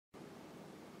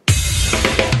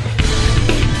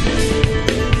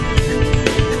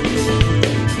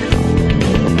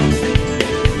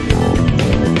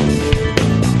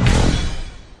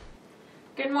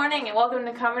welcome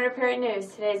to Commodore Perry News.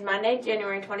 Today is Monday,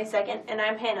 January 22nd, and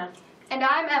I'm Hannah. And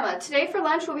I'm Emma. Today for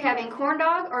lunch we'll be having corn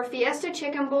dog or fiesta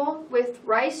chicken bowl with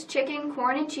rice, chicken,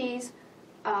 corn and cheese,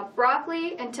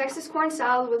 broccoli, and Texas corn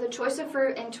salad with a choice of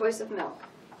fruit and choice of milk.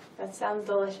 That sounds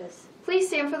delicious. Please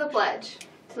stand for the pledge.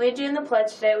 To lead you in the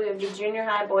pledge today, we have the junior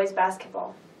high boys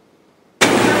basketball.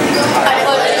 I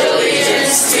pledge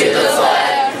allegiance to the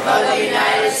flag of the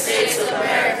United States of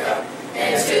America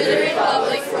and to the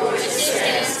republic for which it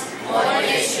stands, one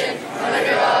nation,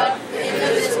 under God,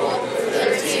 indivisible, with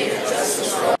liberty and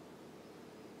justice for all.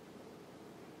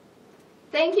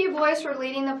 Thank you, boys, for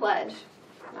leading the pledge.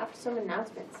 Now for some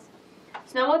announcements.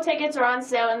 Snowball tickets are on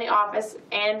sale in the office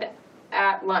and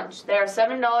at lunch. They are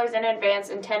 $7 in advance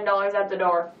and $10 at the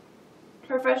door.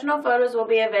 Professional photos will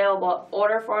be available.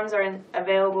 Order forms are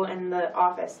available in the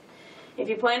office. If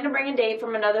you plan to bring a date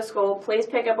from another school, please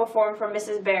pick up a form from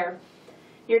Mrs. Bear.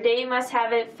 Your date must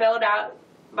have it filled out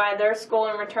by their school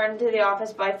and returned to the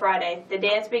office by Friday. The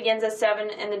dance begins at 7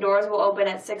 and the doors will open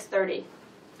at 6:30.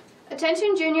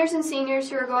 Attention juniors and seniors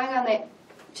who are going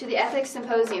to the Ethics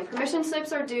Symposium. Permission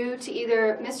slips are due to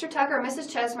either Mr. Tucker or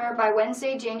Mrs. Chesmer by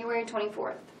Wednesday, January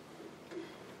 24th.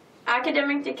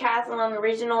 Academic Decathlon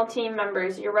Regional Team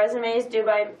members, your resume is due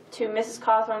to Mrs.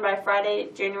 Cawthorn by Friday,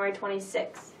 January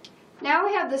 26th. Now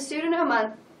we have the Student of the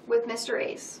Month with Mr.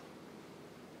 Ace.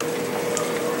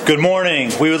 Good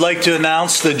morning. We would like to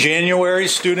announce the January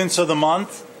Students of the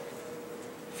Month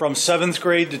from 7th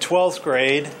grade to 12th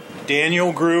grade.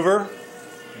 Daniel Groover,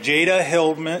 Jada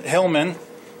Hillman,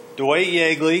 Dwight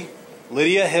Yeagley,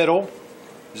 Lydia Hiddle,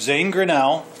 Zane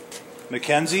Grinnell,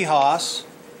 Mackenzie Haas,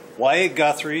 Wyatt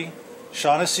Guthrie,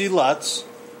 Shaughnessy Lutz,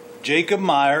 Jacob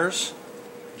Myers,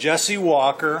 Jesse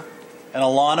Walker, and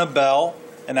Alana Bell,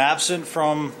 and absent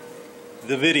from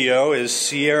the video is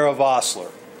Sierra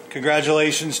Vossler.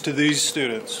 Congratulations to these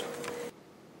students.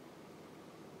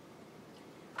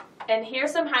 And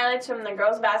here's some highlights from the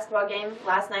girls' basketball game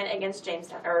last night against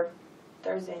Jamestown, or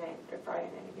Thursday night, or Friday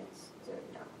night against,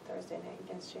 no, Thursday night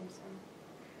against Jamestown.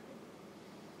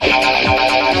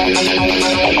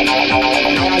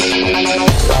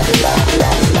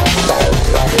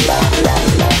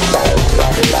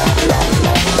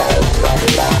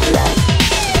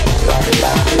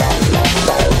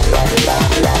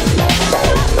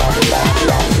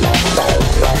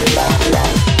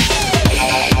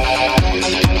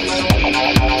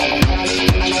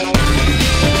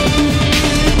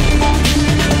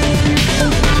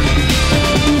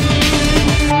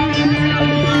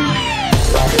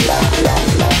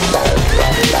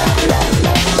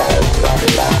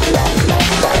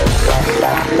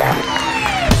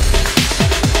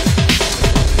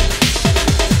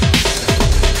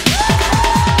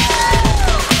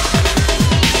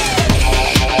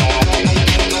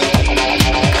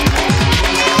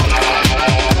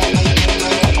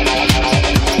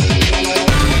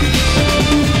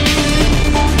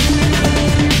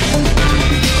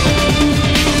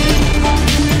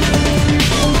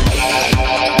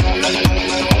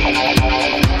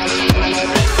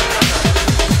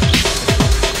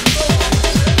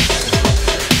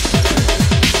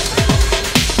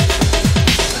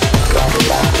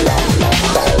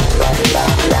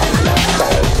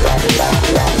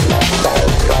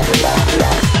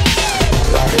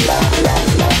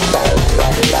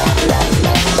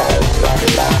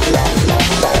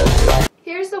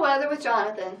 With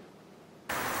Jonathan.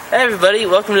 Hey everybody,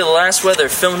 welcome to the last weather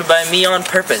filmed by me on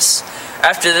purpose.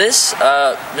 After this,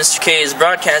 Mr. K's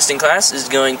broadcasting class is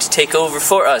going to take over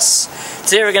for us.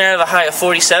 Today we're going to have a high of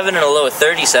 47 and a low of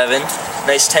 37.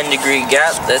 Nice 10-degree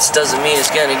gap. That doesn't mean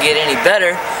it's going to get any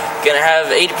better. Going to have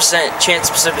 80% chance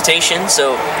of precipitation,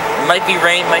 so it might be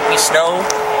rain, might be snow.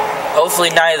 Hopefully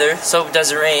neither, so if it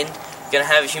doesn't rain. Going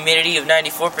to have a humidity of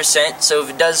 94%, so if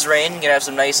it does rain, going to have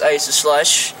some nice ice or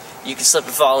slush. You can slip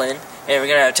and fall in, and we're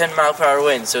going to have 10-mile-per-hour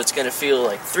wind, so it's going to feel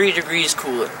like 3 degrees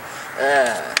cooler.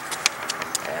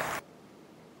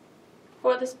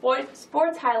 For the sports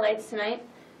highlights tonight,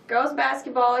 girls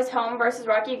basketball is home versus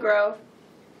Rocky Grove,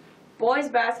 boys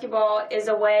basketball is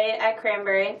away at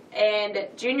Cranberry, and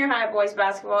junior high boys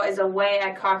basketball is away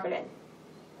at Cofferton.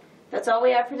 That's all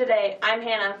we have for today. I'm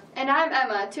Hannah. And I'm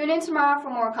Emma. Tune in tomorrow for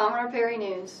more Commodore Perry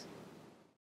News.